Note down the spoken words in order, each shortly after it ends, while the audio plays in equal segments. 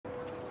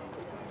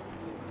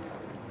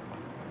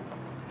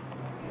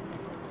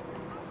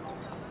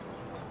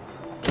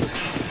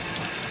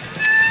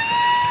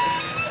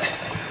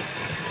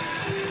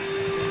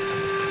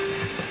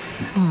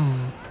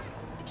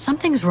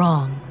Something's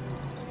wrong.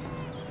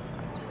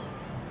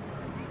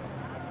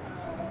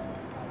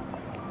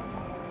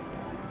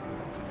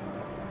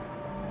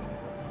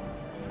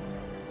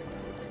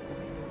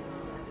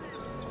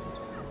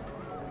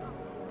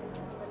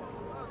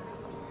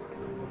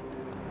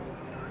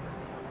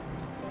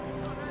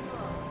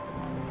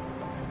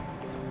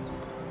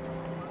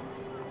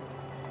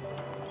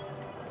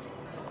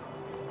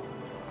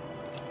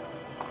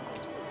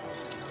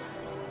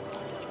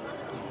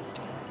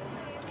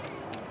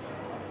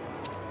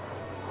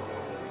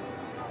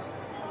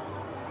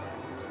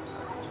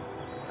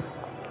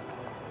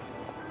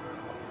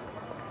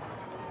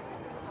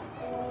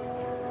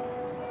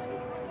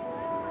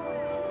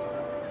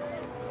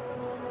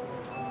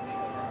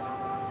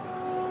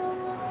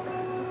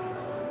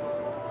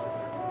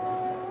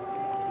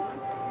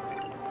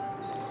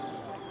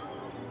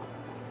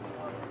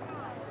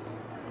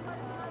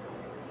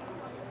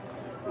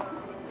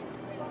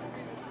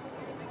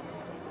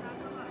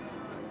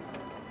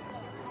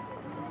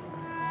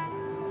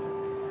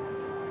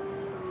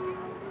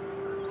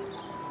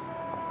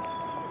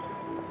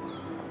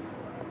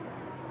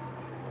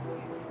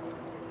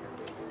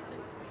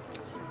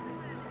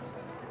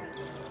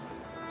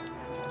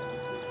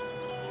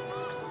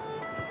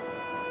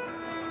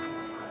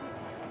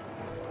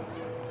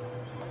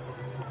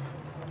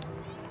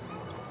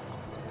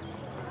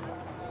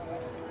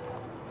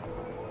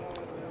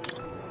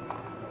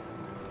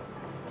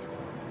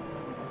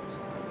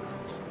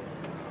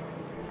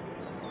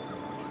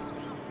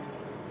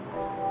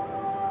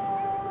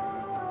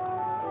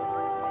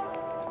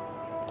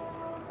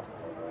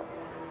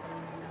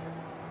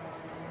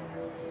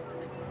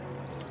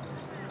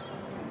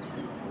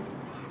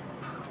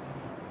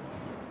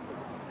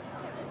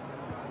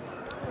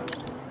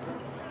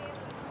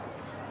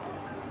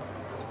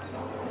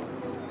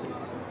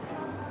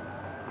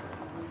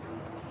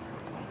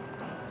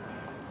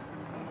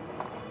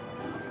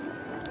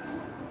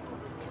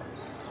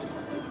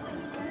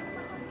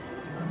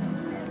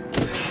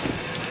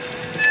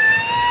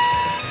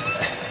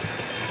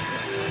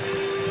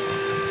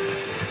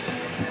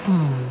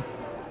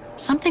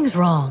 Something's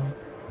wrong.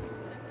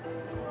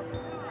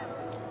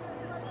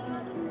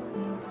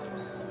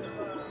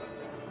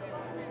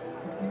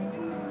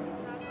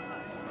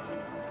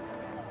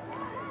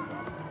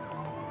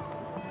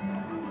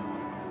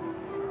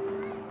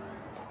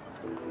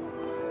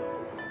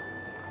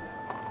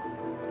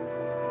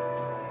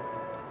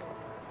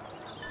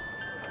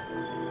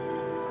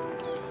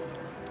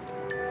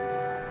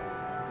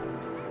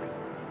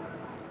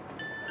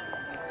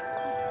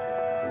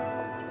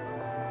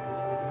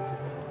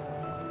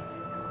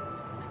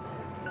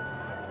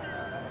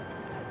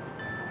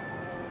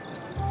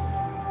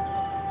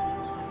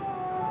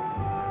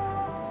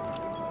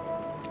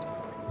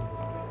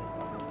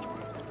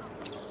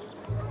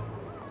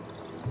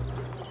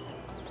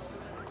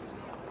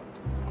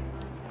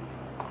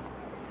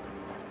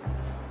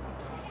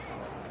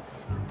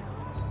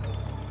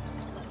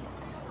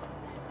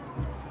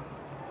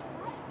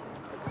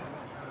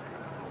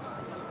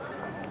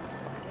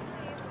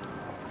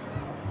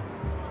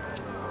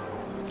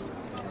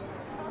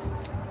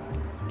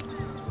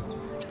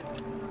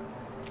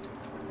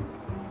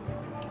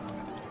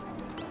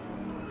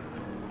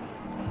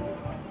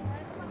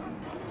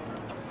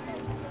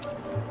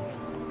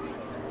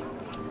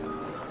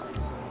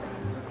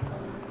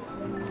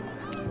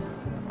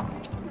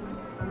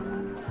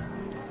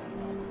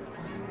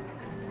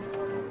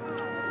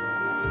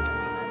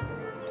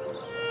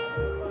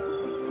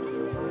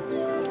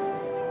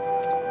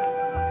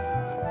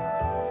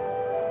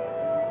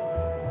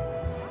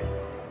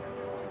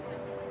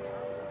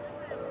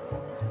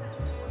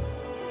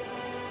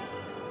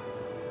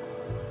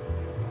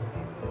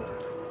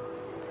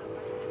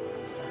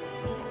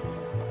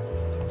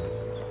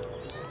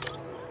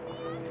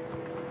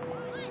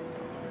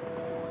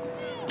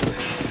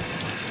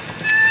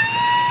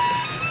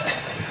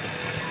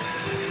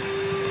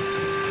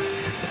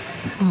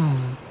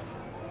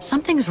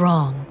 Something's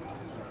wrong.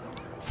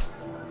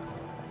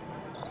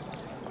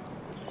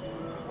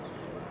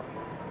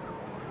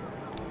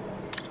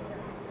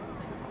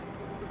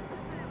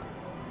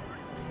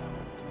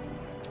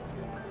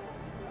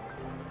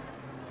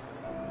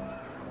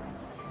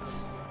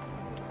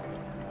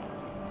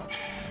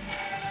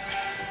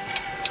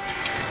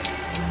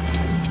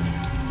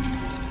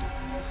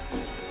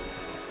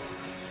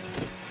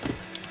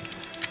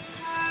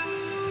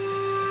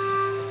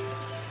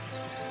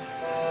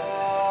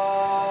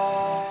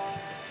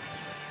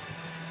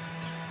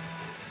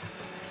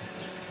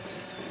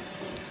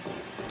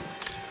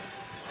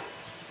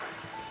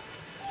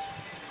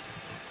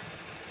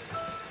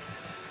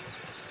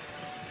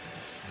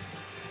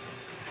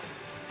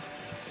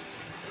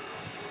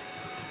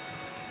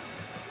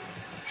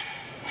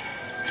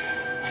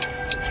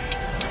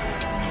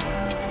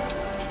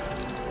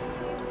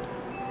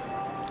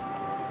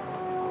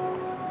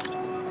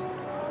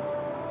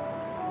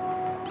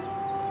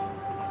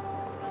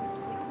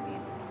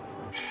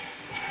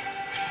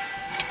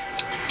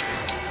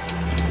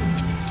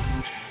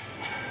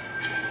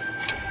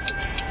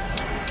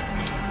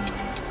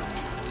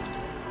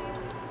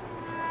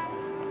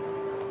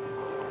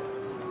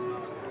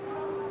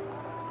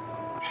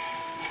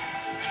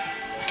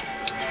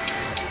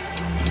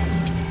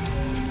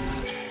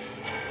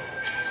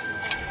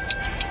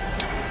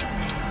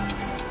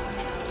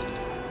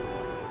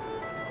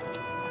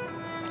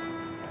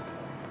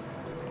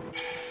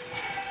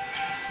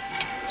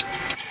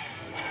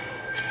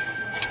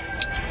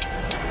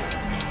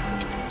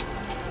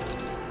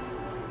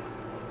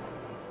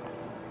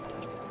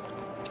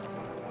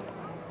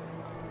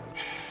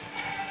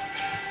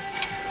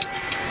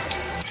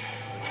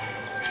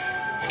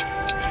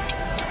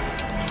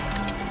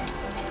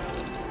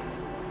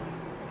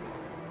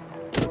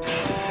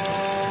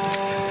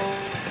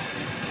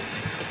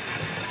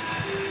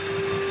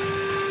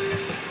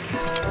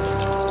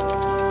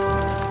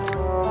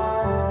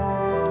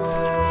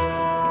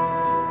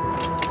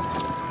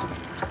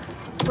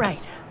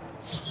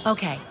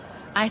 Okay,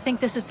 I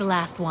think this is the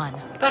last one.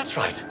 That's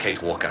right,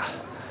 Kate Walker.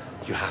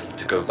 You have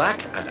to go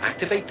back and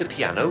activate the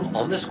piano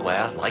on the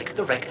square like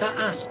the rector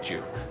asked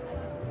you.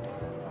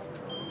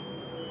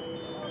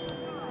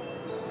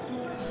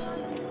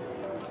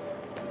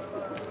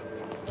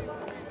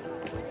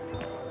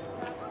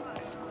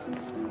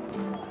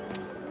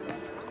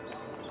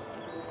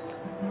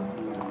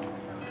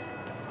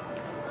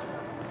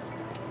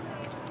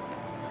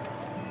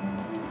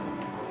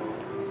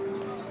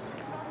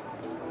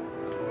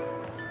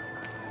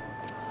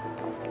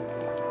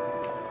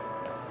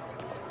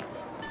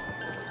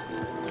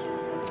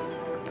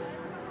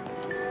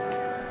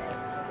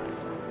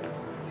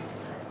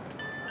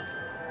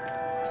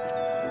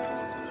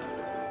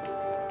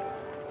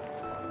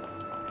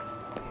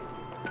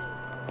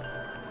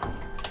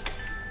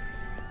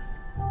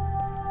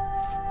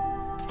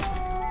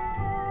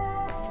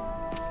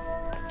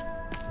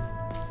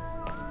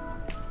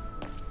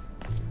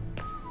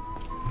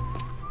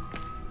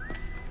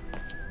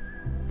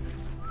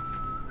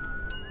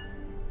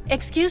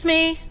 Excuse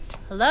me?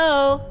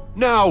 Hello?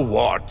 Now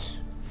what?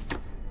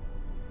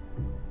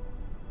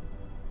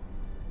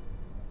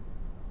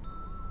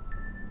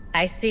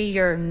 I see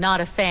you're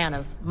not a fan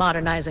of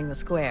modernizing the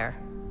square.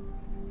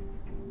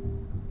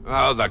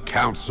 Oh, the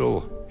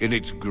council, in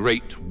its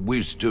great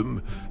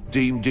wisdom,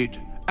 deemed it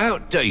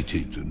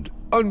outdated and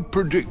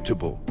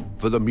unpredictable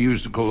for the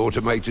musical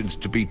automatons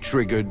to be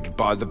triggered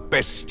by the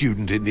best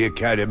student in the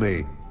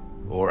academy,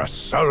 or a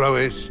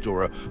soloist,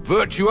 or a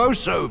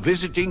virtuoso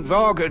visiting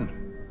Vaghen.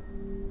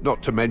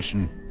 Not to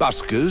mention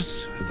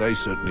buskers. They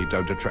certainly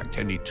don't attract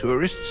any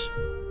tourists.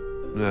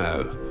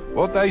 No,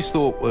 what they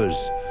thought was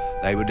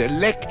they would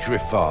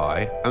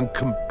electrify and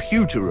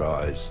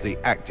computerize the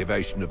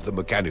activation of the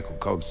mechanical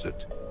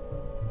concert.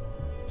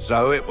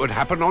 So it would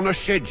happen on a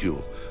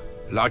schedule,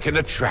 like an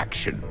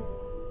attraction.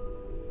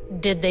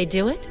 Did they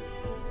do it?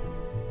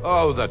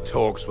 Oh, the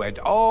talks went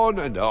on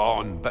and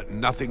on, but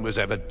nothing was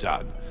ever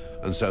done.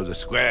 And so the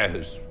square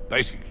has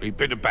basically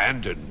been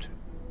abandoned.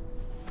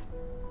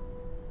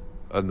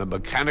 And the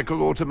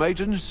mechanical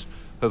automatons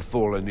have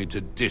fallen into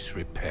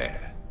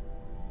disrepair.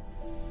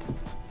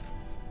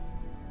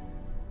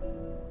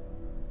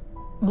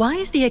 Why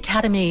is the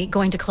academy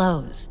going to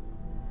close?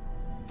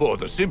 For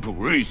the simple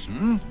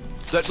reason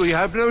that we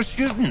have no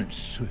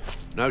students.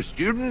 No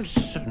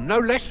students, no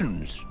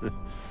lessons.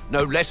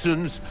 No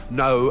lessons,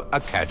 no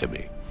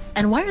academy.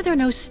 And why are there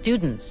no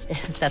students?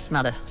 That's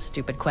not a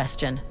stupid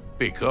question.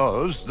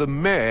 Because the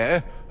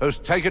mayor has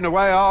taken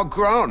away our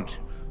grant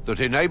that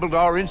enabled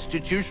our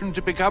institution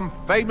to become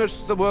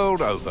famous the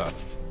world over.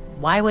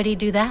 Why would he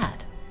do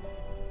that?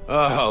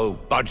 Oh,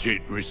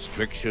 budget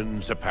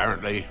restrictions,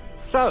 apparently.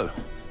 So,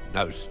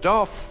 no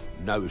staff,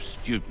 no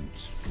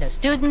students. No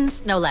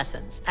students, no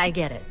lessons. I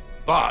get it.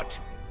 But,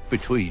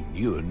 between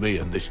you and me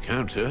and this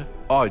counter,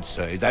 I'd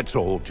say that's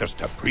all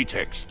just a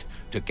pretext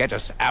to get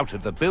us out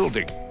of the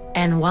building.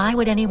 And why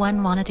would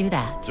anyone want to do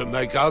that? To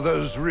make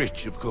others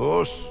rich, of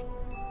course.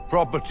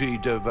 Property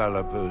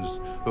developers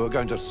who are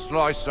going to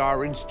slice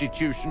our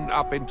institution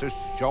up into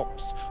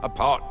shops,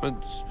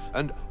 apartments,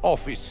 and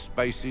office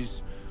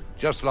spaces,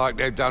 just like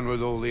they've done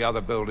with all the other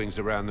buildings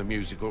around the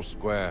musical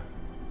square.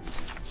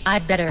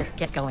 I'd better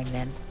get going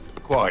then.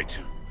 Quite.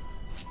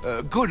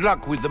 Good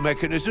luck with the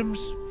mechanisms,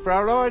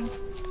 Fraulein.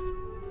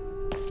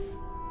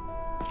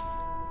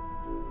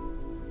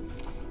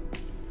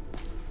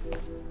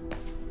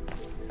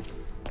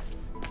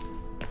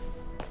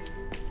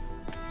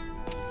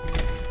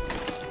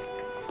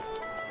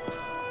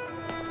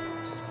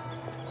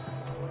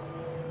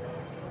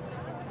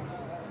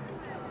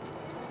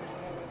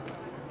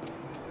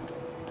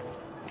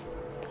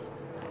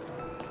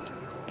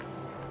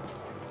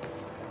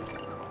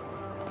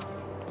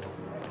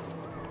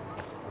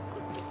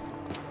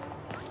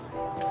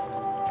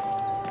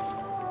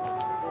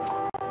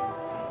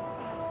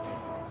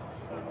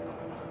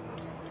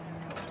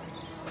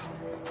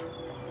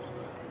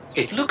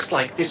 It looks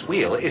like this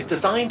wheel is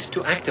designed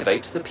to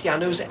activate the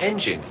piano's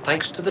engine,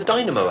 thanks to the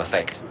dynamo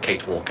effect,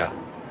 Kate Walker.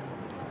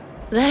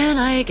 Then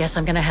I guess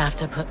I'm gonna have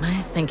to put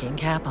my thinking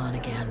cap on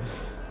again.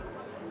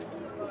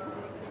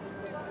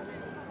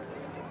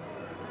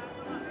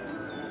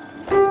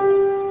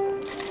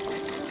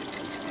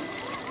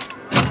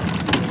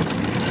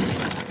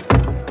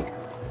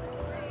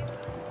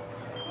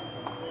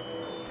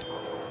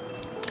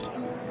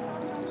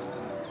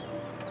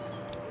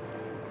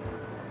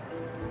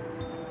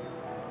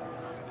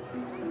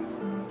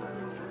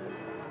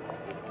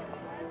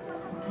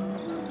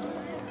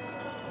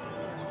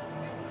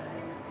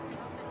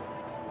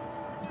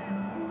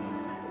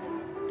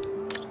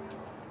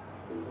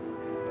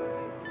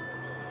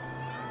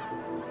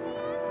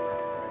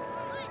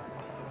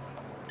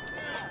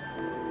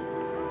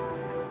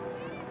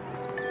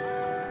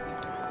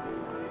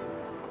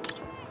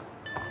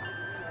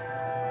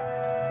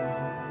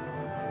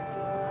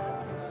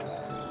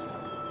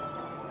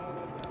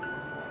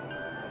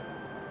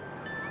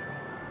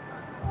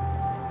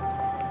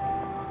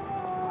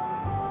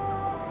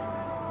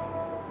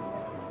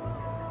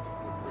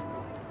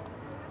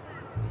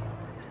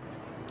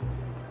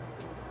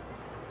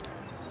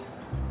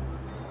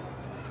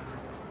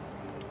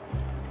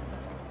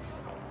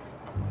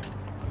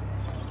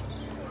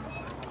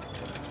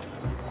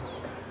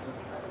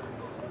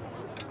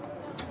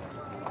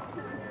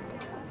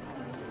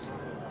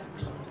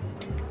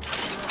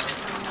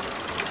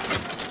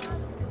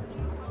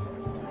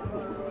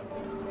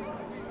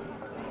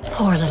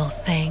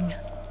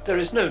 There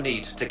is no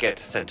need to get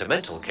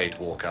sentimental, Kate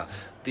Walker.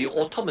 The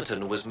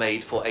automaton was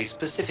made for a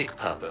specific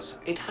purpose.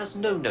 It has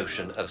no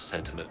notion of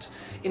sentiment.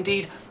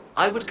 Indeed,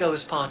 I would go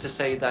as far to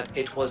say that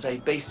it was a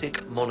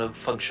basic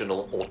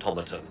monofunctional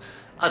automaton,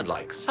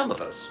 unlike some of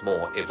us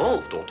more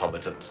evolved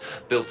automatons,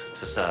 built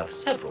to serve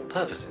several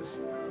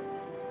purposes.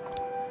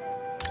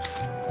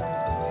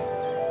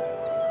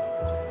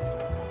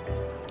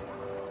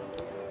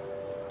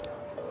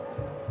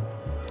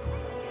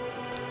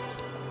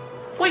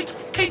 Wait,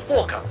 Kate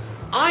Walker,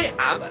 I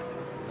am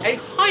a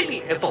highly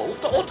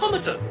evolved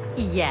automaton.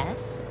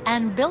 Yes,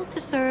 and built to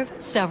serve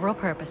several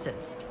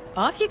purposes.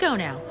 Off you go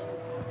now.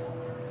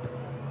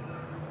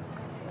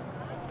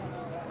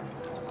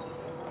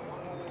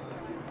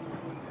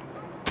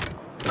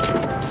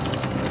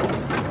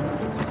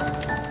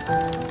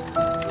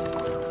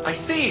 I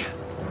see.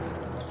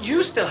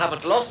 You still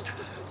haven't lost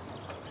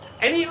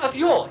any of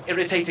your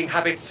irritating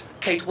habits,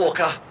 Kate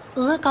Walker.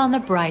 Look on the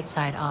bright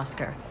side,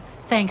 Oscar.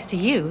 Thanks to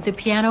you, the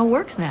piano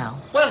works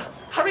now. Well,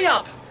 hurry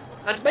up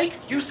and make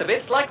use of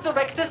it like the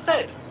rector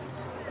said.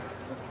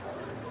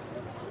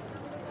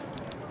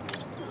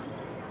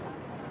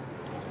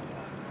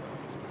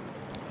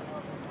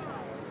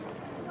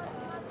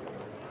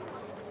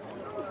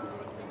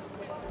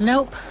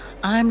 Nope,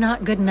 I'm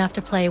not good enough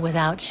to play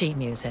without sheet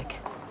music.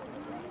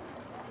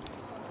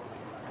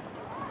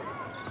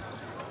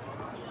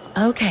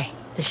 Okay,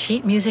 the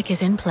sheet music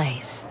is in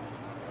place.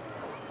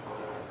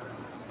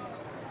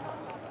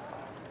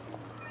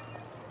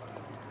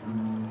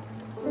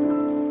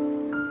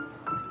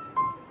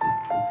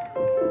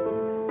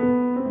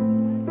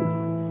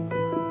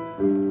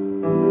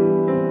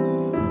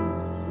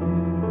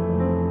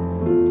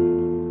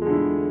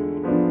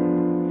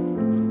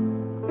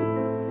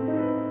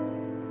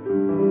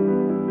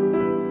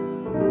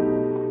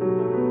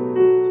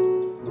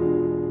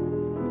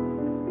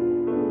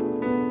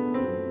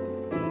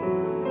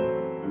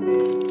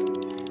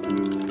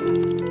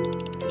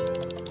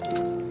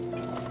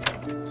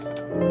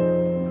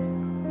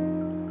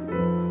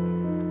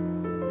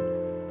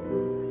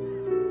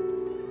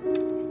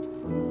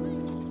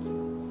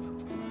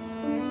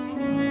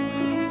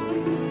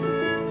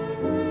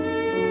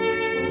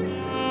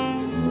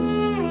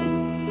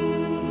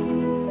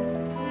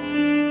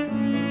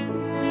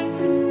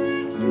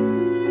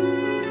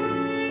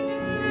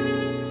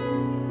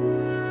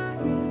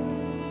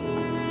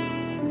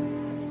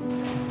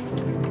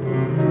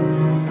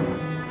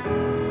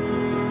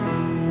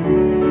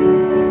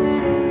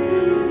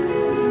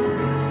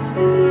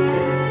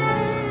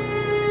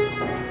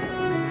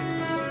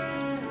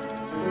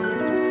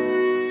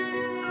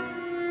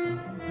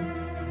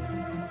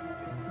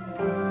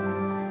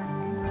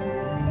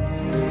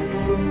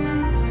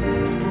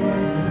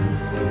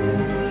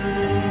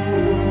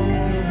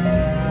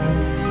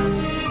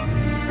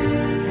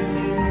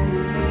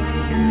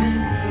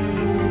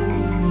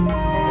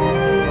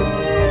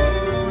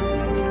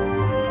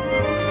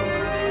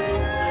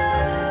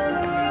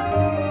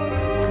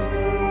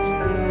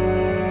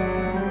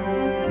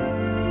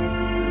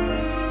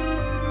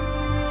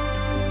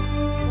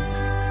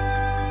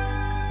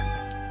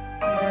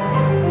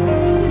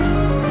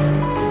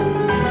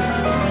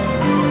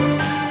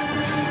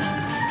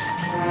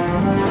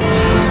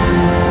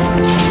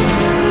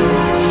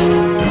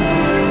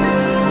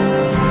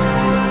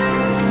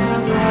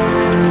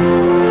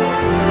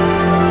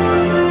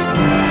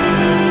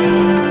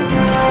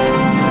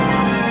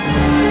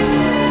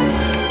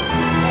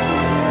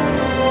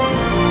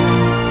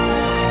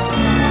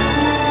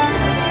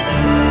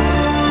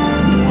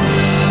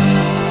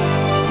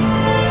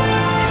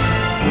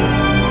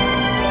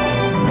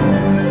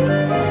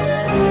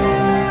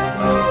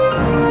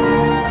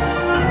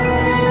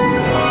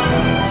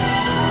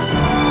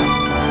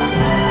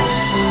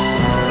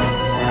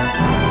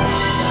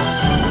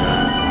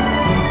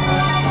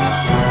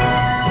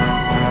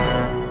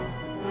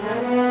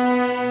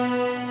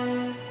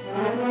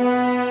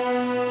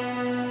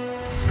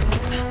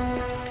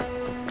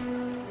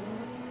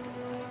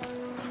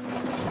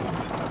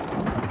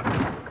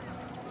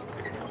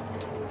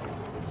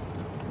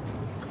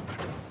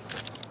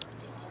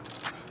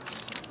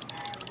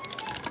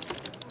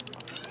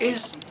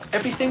 Is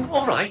everything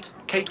all right,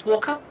 Kate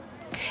Walker?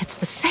 It's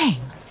the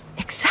same.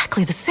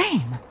 Exactly the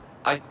same.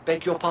 I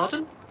beg your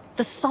pardon?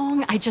 The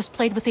song I just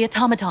played with the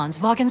automatons,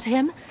 Vaghen's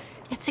hymn,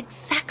 it's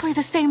exactly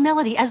the same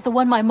melody as the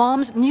one my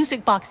mom's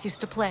music box used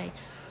to play.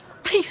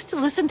 I used to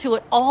listen to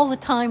it all the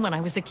time when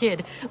I was a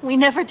kid. We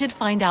never did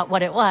find out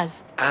what it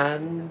was.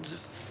 And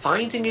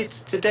finding it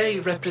today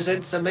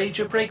represents a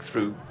major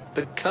breakthrough,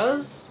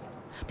 because?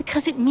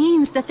 Because it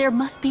means that there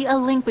must be a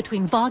link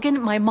between Vaghen,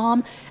 my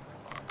mom,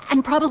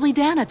 and probably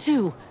Dana,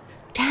 too.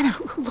 Dana,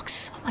 who looks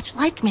so much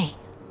like me.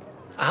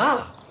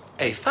 Ah,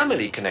 a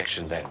family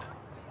connection then.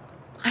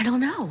 I don't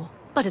know,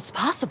 but it's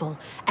possible.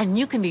 And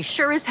you can be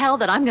sure as hell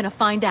that I'm gonna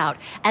find out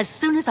as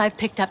soon as I've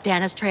picked up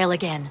Dana's trail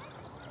again.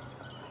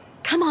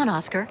 Come on,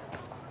 Oscar.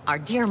 Our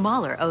dear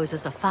Mahler owes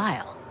us a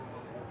file.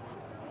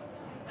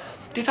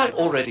 Did I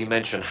already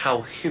mention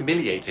how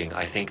humiliating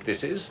I think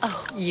this is?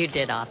 Oh, you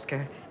did,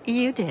 Oscar.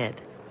 You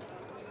did.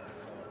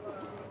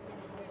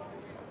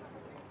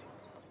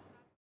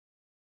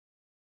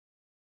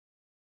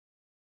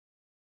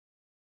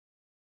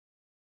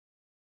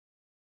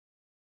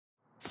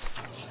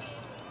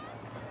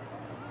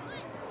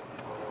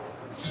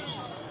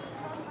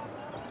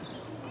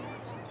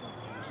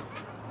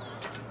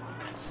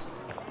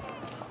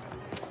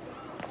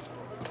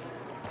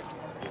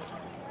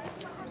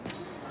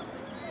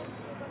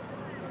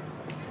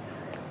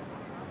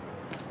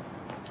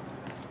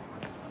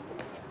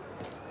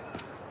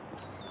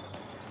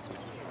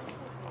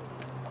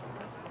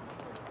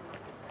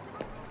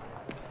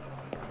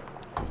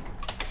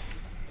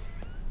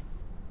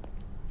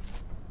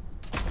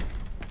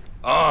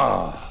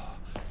 Ah,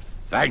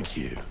 thank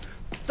you.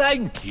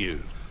 Thank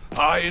you.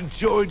 I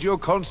enjoyed your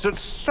concert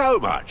so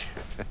much.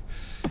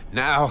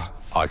 Now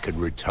I can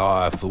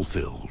retire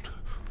fulfilled.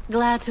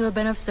 Glad to have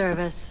been of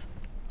service.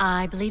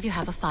 I believe you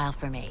have a file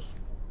for me.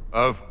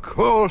 Of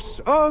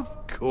course,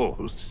 of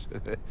course.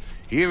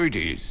 Here it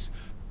is.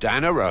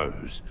 Dana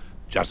Roze,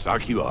 just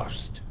like you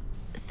asked.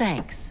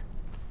 Thanks.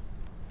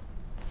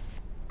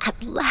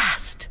 At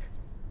last!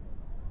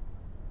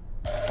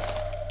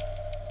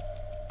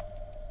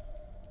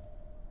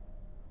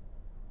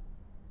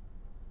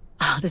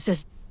 Oh, this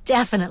is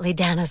definitely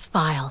Dana's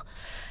file.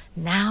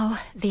 Now,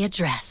 the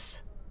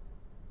address.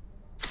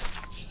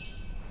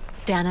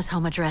 Dana's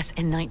home address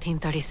in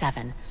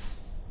 1937.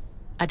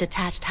 A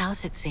detached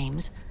house, it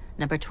seems.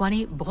 Number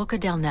 20, Brücke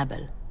der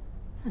Nebel.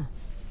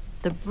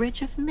 The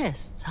Bridge of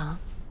Mists, huh?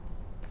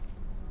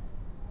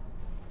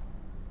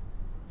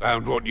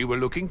 Found what you were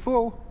looking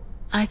for?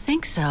 I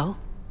think so.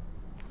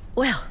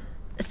 Well,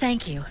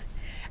 thank you.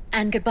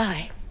 And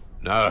goodbye.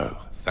 No,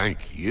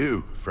 thank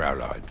you,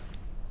 Fraulein.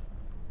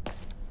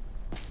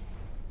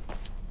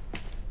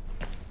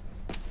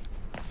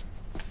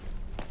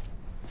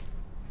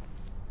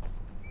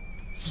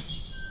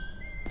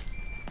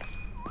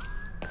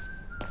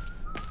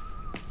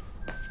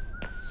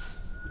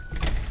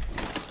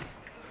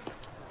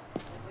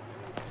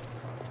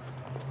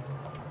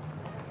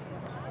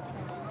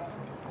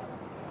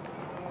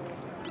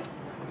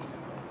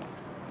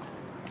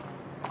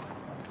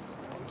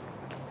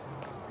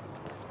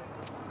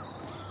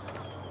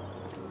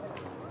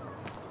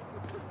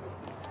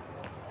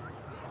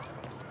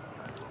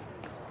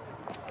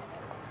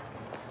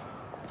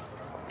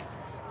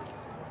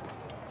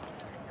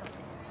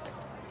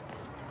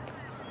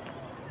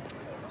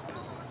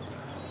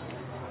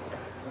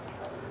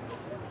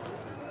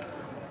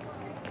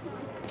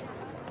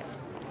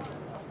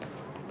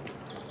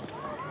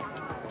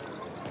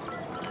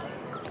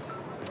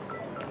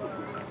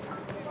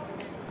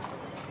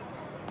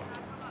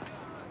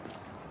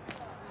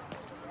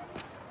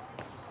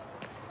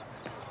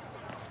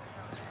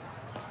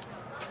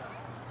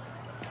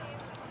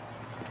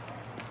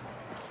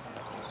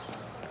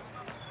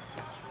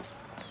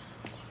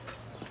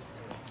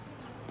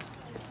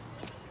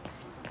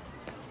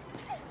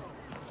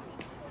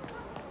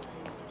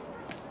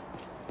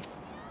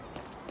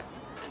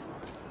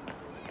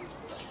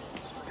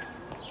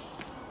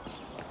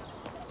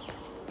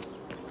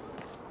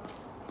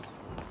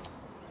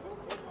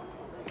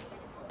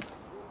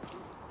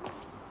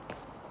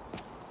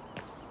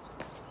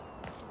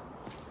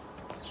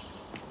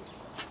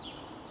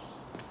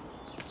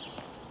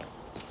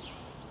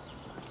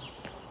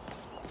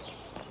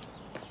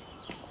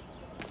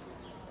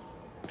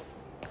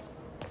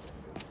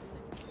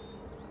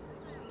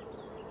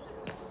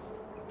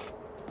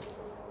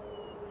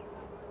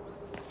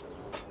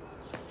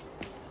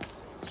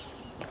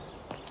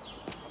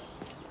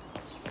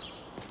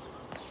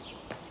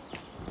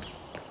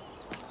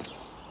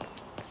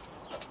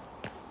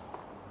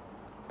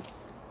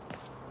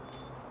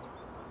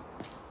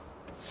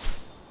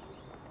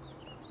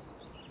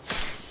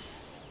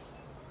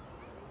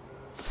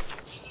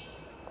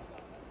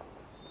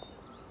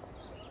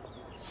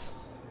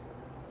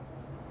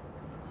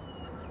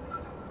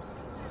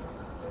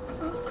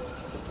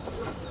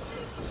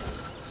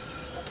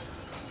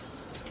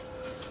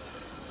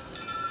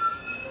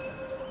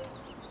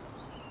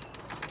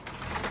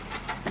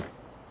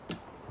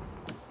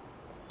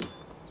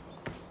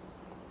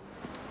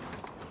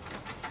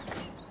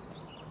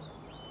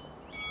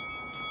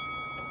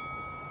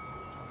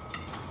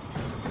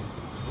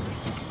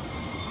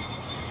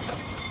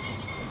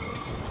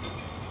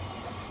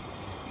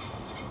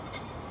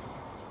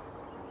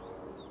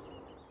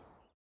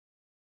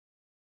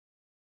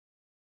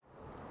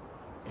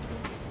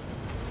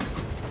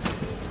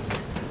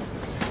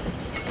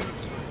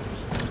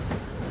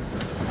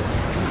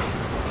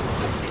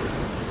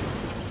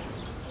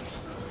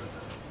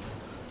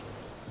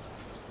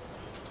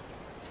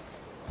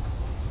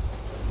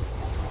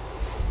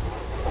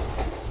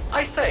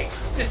 I say,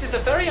 this is a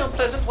very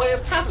unpleasant way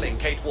of traveling,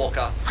 Kate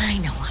Walker. I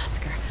know,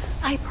 Oscar.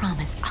 I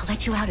promise I'll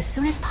let you out as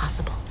soon as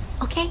possible,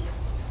 okay?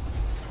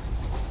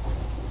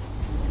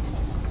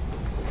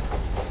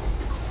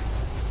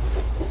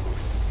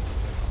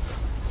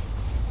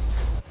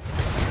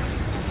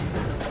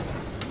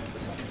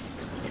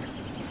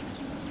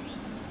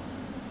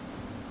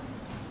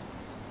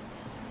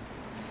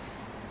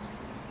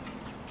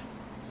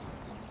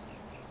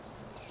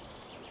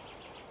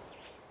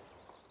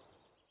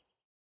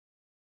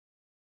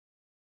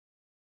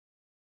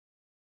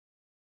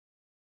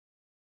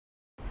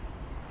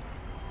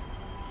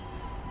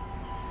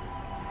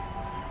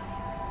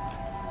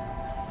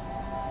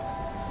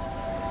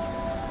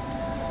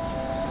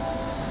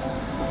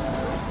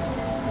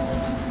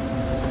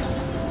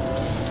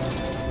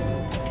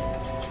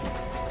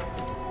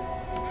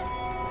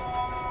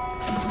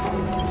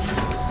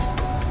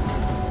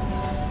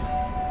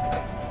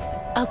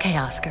 Okay,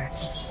 Oscar.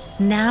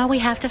 Now we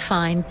have to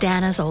find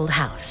Dana's old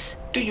house.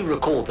 Do you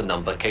recall the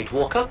number, Kate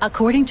Walker?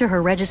 According to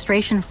her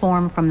registration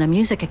form from the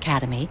Music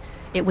Academy,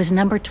 it was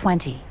number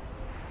 20.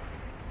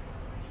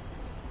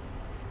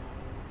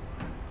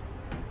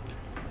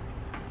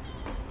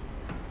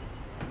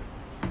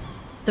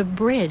 The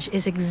bridge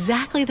is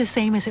exactly the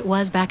same as it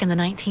was back in the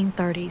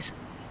 1930s.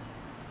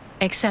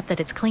 Except that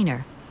it's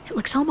cleaner. It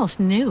looks almost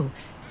new,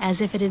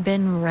 as if it had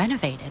been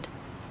renovated.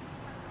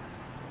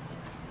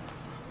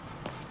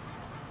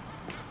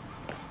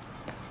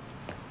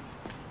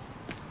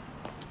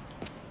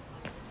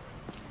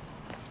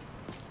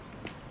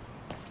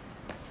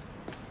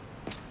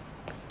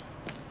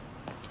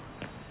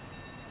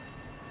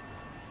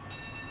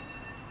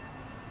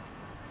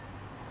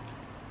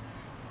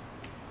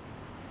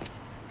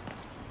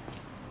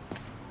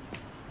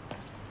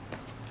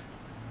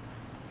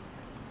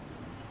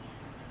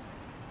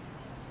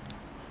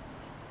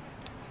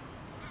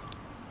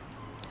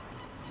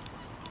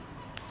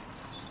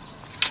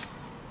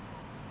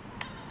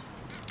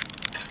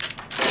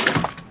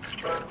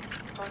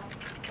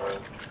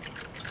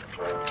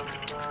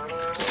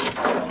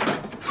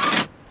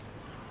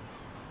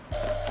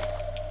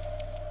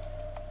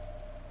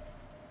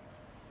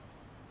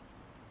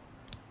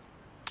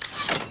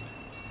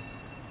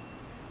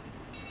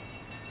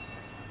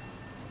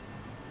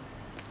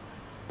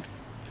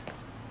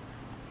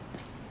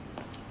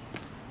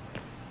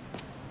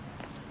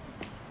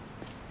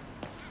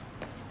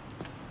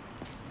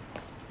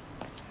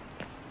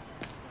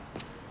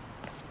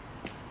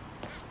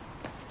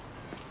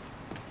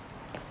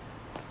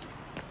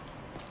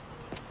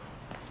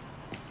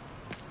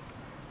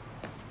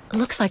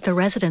 Looks like the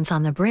residents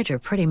on the bridge are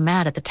pretty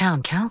mad at the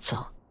town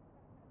council.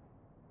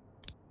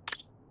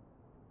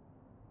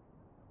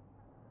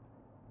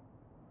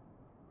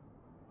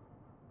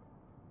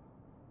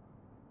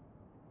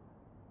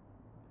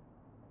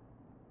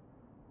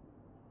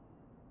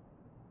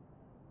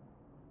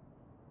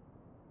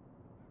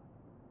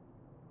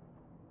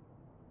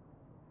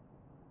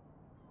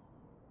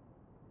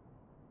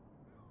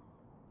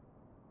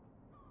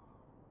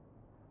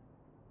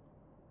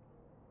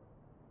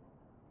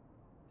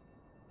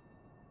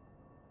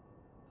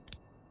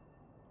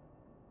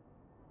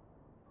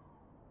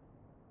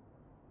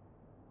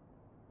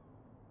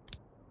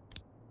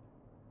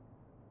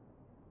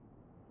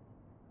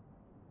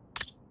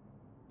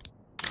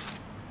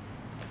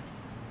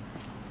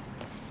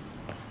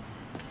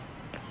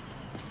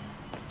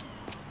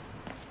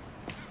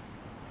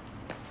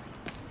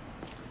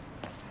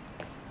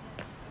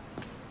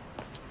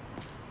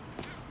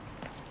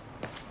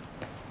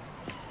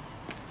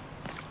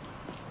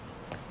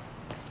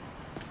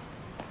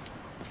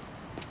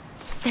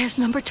 There's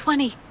number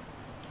 20.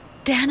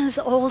 Dana's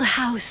old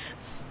house.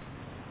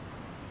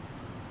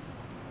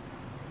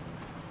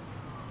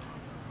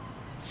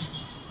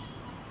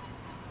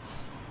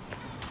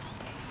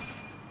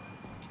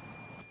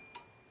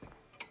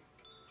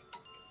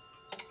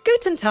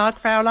 Guten Tag,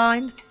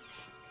 Fräulein.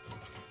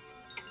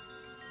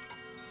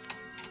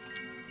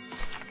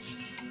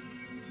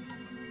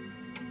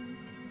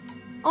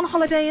 On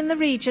holiday in the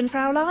region,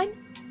 Fräulein?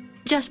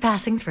 Just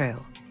passing through.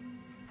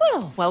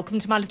 Well, welcome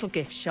to my little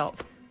gift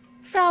shop.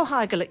 Frau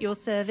Hilga at your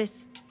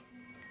service.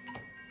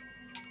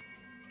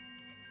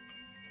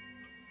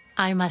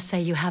 I must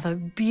say you have a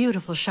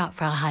beautiful shop,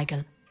 Frau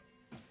Hilga.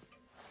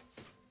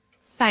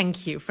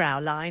 Thank you,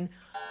 Fräulein.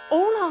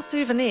 All our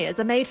souvenirs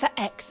are made for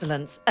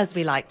excellence, as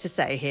we like to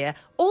say here,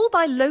 all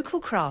by local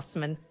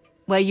craftsmen.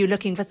 Were you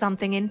looking for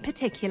something in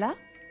particular?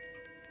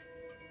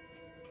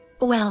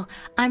 Well,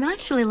 I'm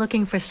actually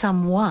looking for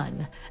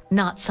someone,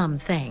 not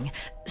something.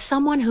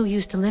 Someone who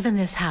used to live in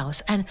this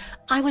house, and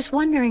I was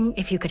wondering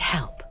if you could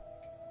help.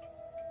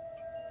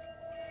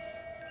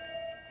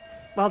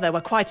 Well, there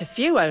were quite a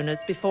few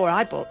owners before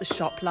I bought the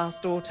shop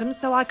last autumn,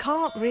 so I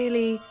can't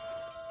really...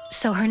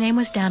 So her name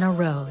was Dana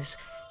Roze.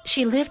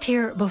 She lived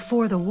here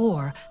before the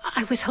war.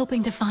 I was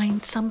hoping to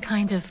find some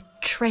kind of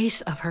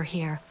trace of her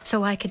here,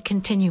 so I could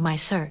continue my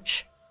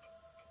search.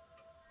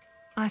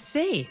 I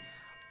see.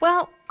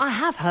 Well, I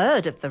have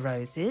heard of the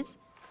Rozes,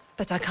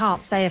 but I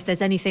can't say if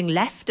there's anything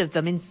left of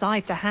them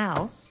inside the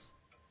house.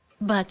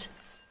 But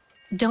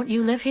don't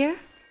you live here?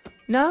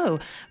 No.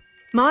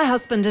 My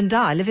husband and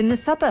I live in the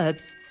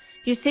suburbs.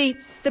 You see,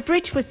 the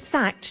bridge was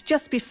sacked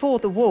just before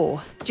the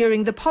war,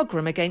 during the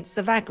pogrom against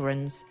the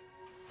Vaghens.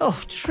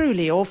 Oh,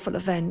 truly awful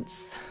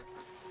events.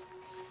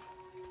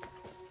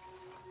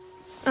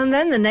 And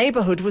then the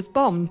neighbourhood was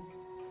bombed,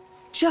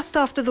 just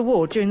after the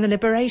war during the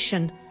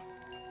liberation.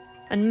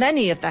 And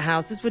many of the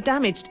houses were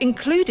damaged,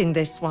 including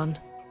this one.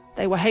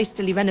 They were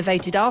hastily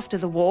renovated after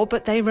the war,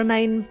 but they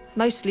remain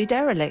mostly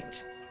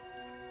derelict.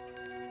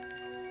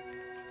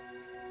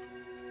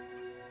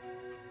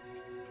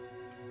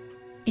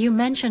 You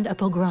mentioned a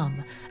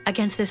pogrom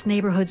against this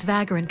neighborhood's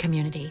Vaghen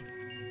community.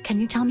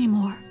 Can you tell me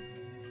more?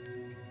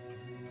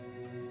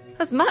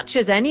 As much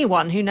as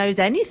anyone who knows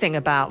anything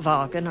about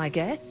Vaghen, I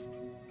guess.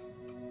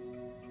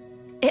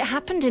 It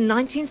happened in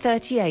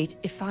 1938,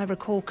 if I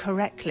recall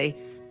correctly.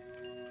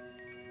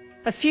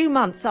 a few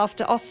months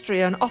after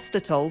Austria and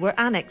Ostertal were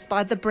annexed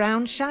by the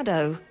Brown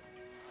Shadow.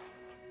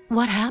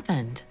 What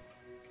happened?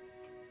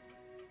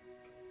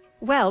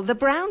 Well, the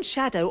Brown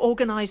Shadow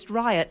organised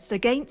riots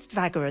against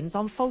Vagrants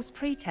on false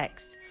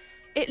pretexts.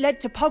 It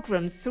led to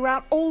pogroms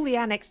throughout all the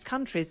annexed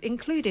countries,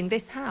 including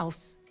this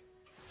house.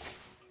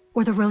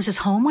 Were the Roses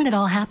home when it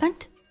all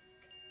happened?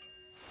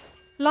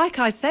 Like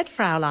I said,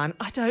 Fraulein,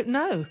 I don't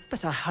know,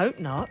 but I hope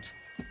not.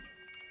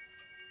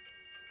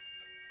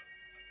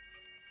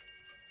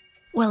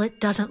 Well,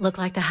 it doesn't look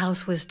like the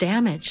house was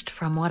damaged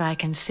from what I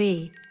can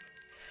see.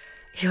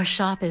 Your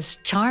shop is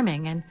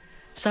charming, and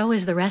so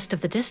is the rest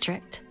of the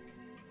district.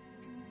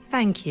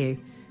 Thank you.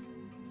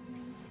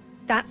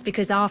 That's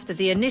because after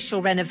the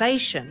initial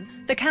renovation,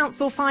 the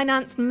council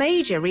financed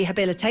major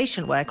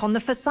rehabilitation work on the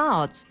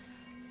facades.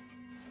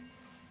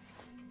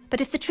 But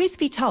if the truth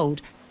be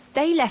told,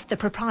 they left the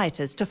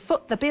proprietors to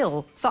foot the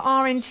bill for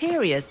our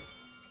interiors.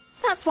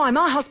 That's why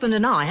my husband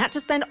and I had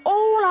to spend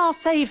all our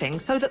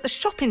savings so that the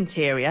shop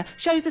interior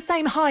shows the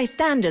same high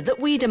standard that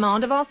we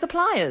demand of our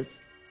suppliers.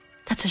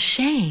 That's a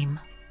shame.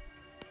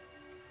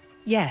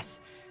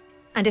 Yes,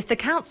 and if the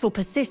council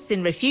persists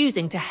in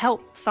refusing to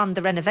help fund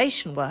the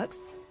renovation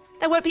works,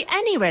 there won't be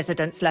any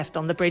residents left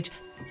on the bridge,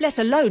 let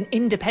alone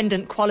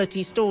independent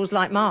quality stores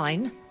like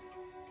mine.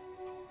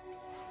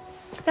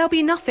 There'll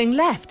be nothing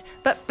left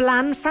but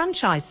bland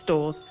franchise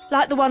stores,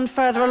 like the one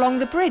further along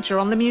the bridge or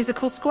on the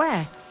musical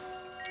square.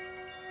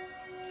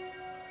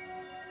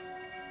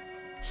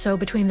 So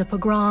between the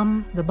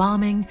pogrom, the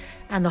bombing,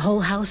 and the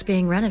whole house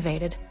being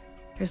renovated,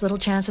 there's little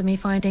chance of me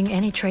finding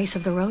any trace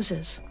of the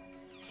Roses.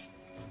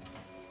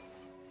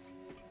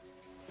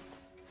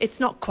 It's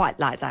not quite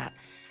like that.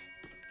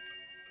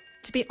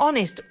 To be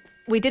honest,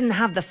 we didn't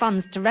have the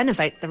funds to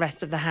renovate the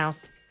rest of the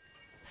house,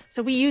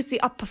 so we used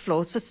the upper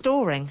floors for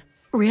storing.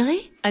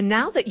 Really? And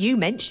now that you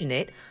mention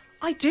it,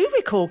 I do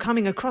recall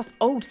coming across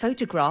old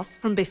photographs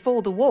from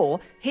before the war,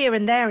 here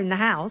and there in the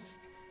house.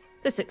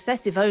 The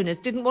successive owners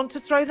didn't want to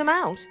throw them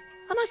out,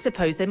 and I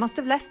suppose they must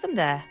have left them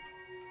there.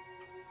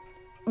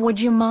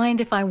 Would you mind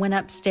if I went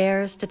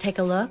upstairs to take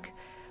a look?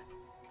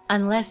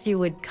 Unless you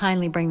would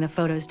kindly bring the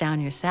photos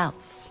down yourself.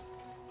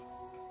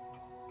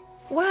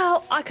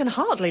 Well, I can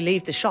hardly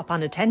leave the shop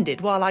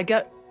unattended while I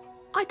go...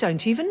 I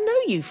don't even know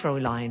you,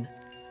 Fräulein.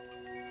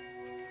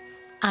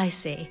 I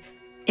see.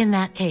 In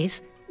that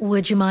case,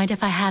 would you mind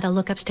if I had a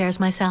look upstairs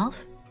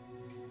myself?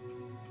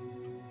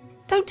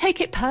 Don't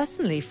take it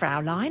personally,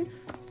 Fräulein,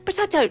 but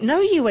I don't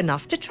know you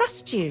enough to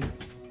trust you.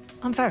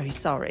 I'm very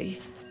sorry.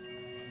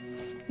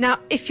 Now,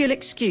 if you'll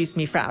excuse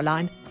me,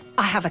 Fräulein,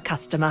 I have a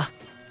customer.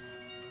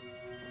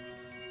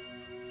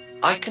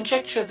 I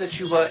conjecture that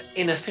you were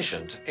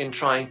inefficient in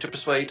trying to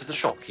persuade the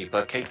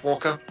shopkeeper, Kate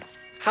Walker.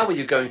 How are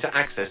you going to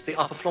access the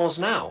upper floors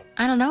now?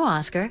 I don't know,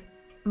 Oscar.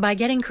 By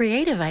getting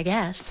creative, I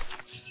guess.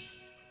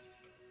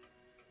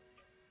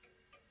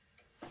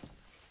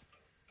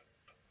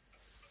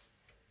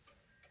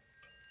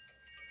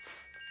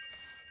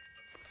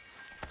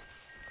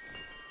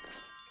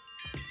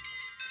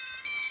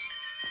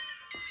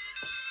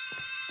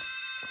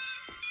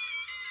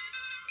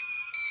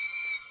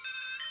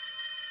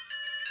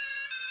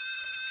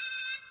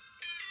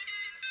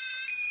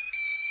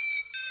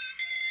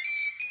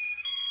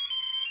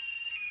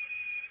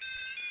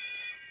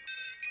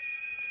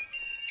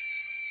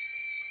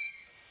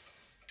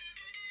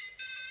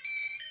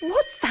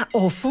 What's that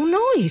awful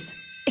noise?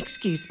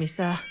 Excuse me,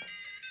 sir.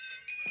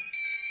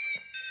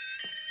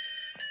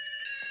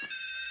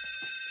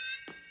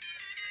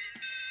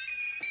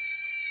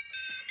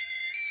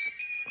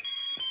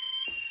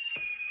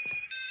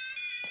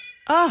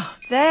 Oh,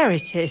 there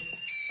it is.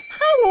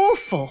 How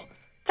awful.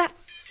 That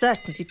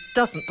certainly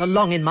doesn't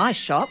belong in my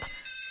shop.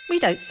 We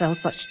don't sell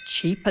such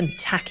cheap and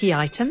tacky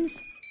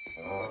items.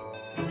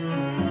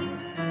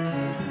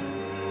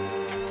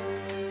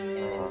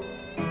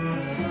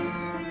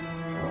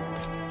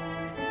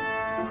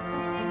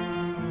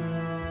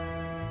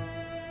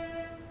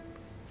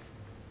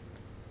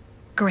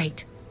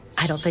 Great.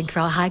 I don't think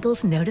Frau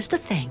Hilga's noticed a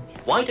thing.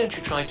 Why don't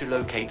you try to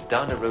locate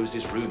Dana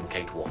Rose's room,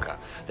 Kate Walker?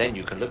 Then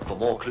you can look for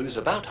more clues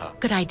about her.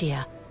 Good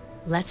idea.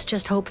 Let's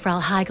just hope Frau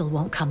Hilga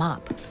won't come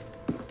up.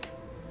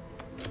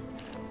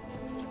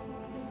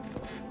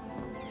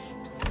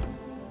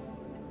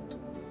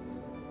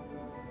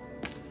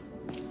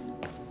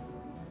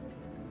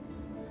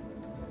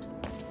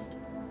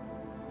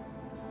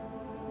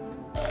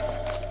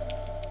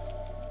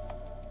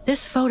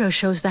 This photo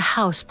shows the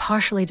house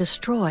partially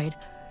destroyed.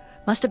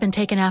 Must have been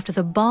taken after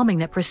the bombing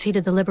that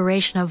preceded the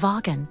liberation of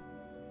Vaghen.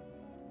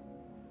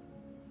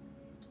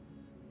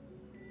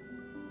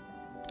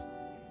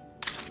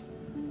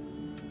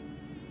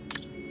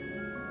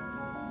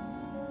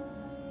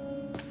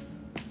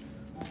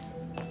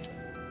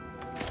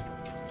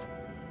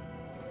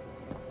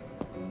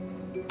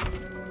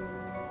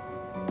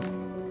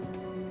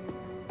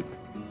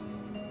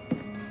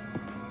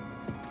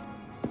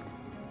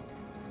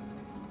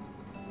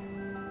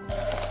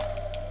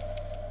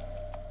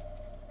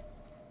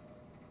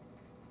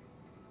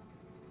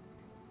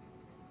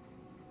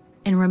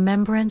 In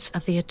remembrance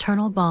of the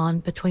eternal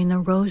bond between the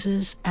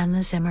Rozes and the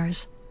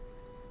Zimmers.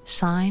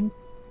 Signed,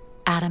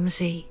 Adam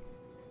Z.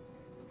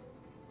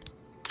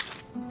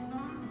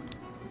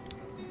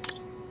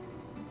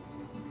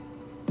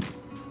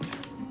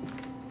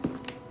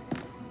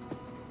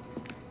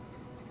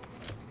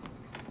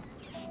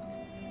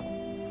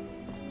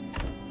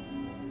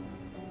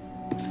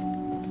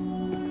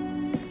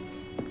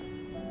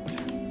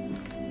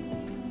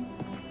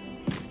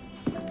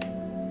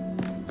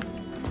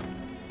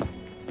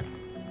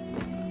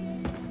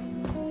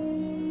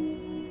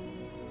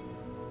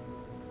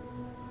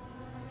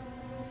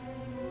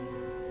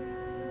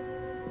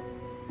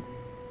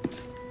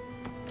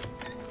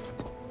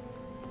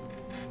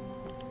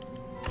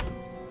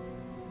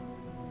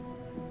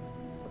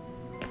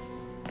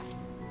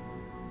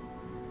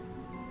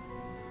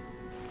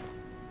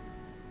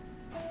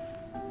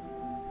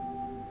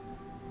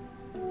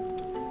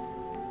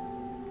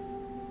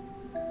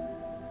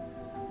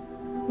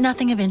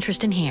 Nothing of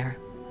interest in here.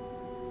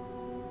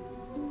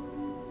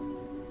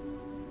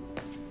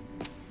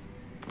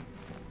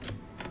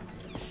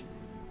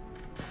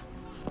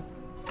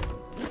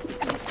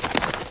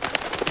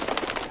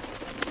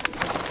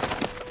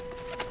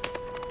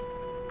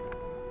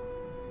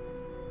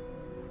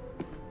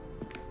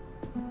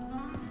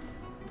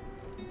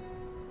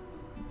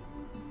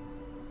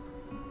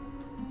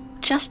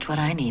 Just what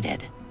I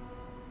needed.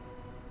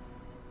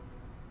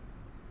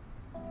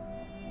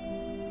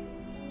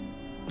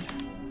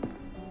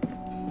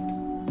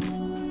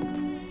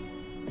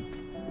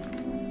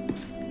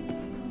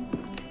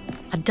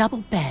 A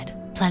double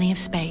bed, plenty of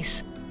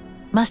space.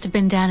 Must have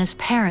been Dana's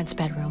parents'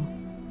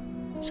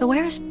 bedroom. So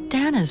where's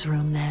Dana's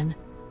room then?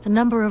 The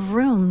number of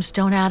rooms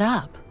don't add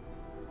up.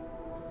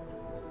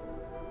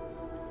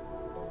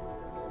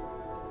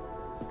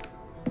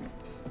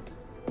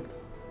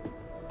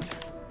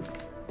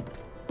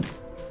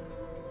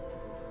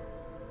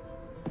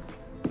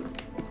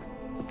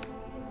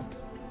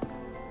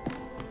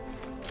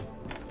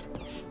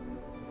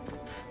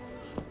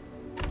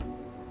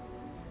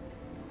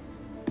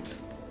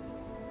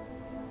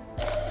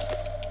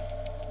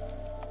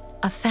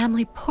 A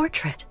family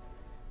portrait.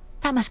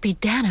 That must be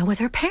Dana with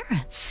her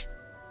parents.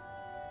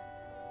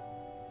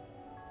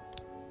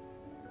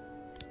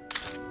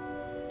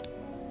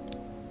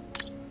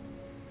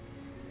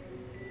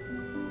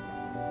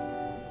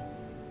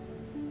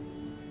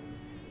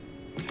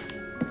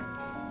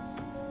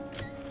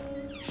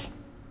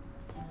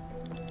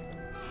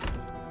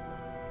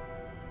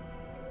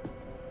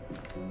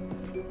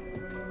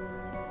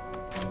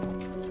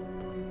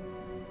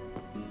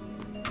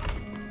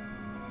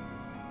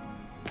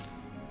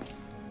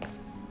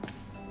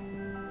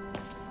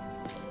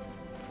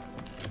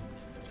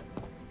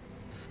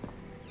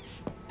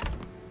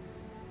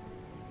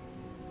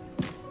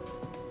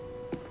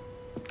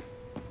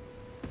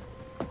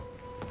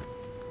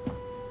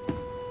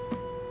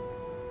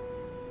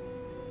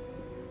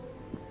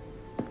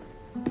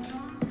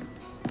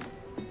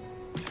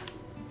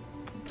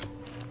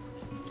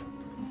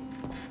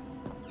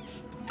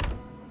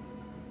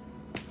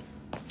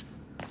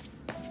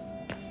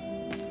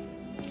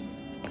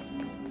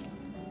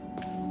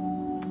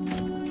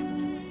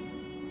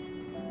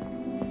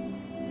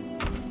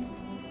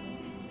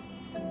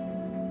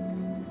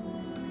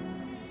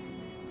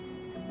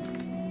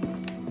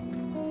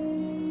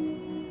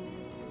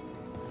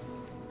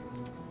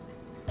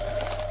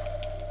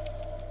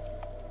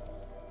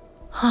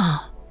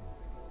 Huh.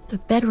 The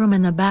bedroom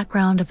in the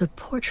background of the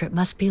portrait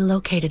must be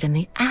located in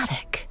the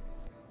attic.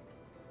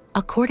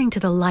 According to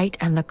the light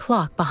and the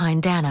clock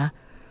behind Dana,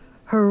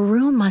 her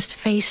room must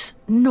face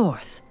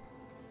north.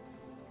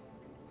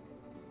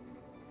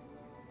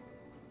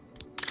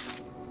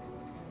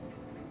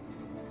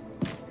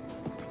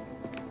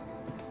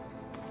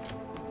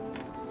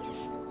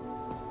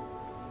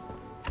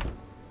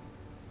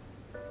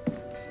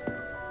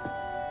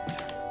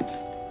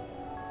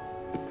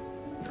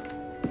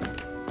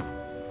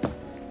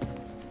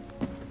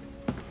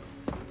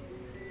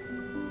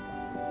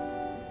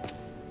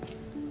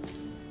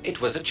 It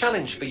was a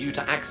challenge for you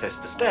to access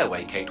the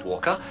stairway, Kate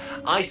Walker.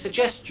 I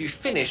suggest you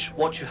finish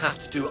what you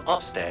have to do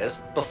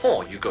upstairs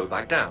before you go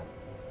back down.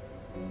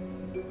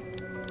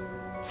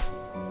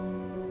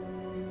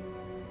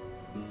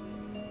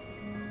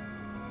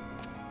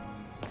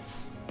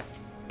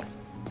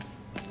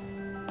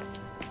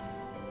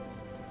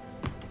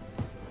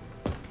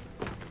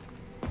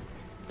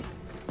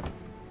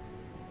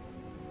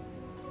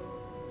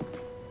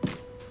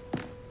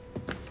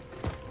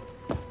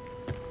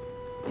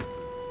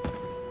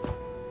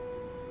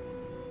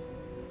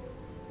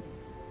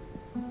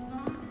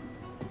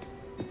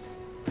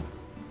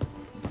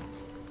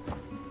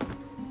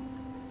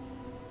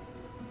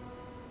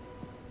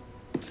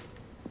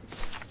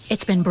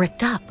 It's been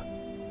bricked up.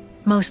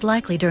 Most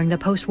likely during the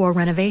post-war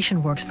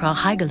renovation works Frau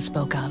Hilga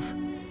spoke of.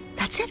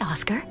 That's it,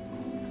 Oscar.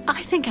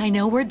 I think I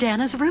know where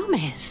Dana's room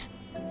is.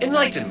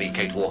 Enlighten me,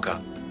 Kate Walker.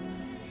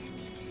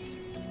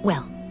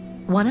 Well,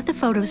 one of the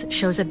photos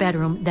shows a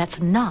bedroom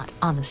that's not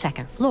on the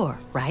second floor,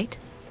 right?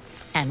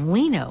 And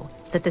we know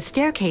that the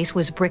staircase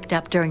was bricked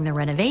up during the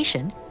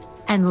renovation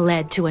and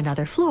led to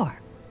another floor.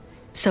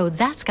 So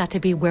that's got to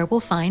be where we'll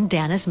find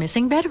Dana's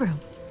missing bedroom.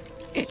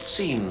 It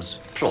seems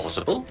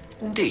plausible,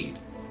 indeed.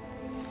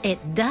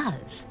 It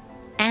does.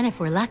 And if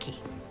we're lucky,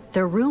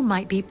 the room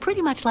might be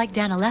pretty much like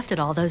Dana left it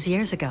all those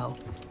years ago,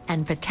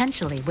 and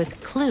potentially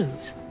with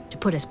clues to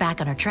put us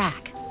back on our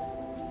track.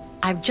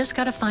 I've just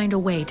got to find a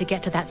way to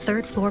get to that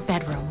third-floor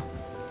bedroom.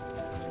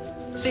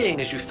 Seeing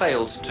as you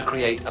failed to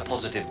create a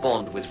positive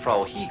bond with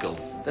Frau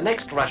Hilga, the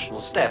next rational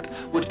step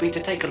would be to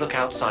take a look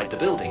outside the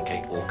building,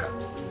 Kate Walker.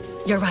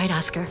 You're right,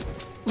 Oscar.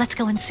 Let's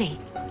go and see.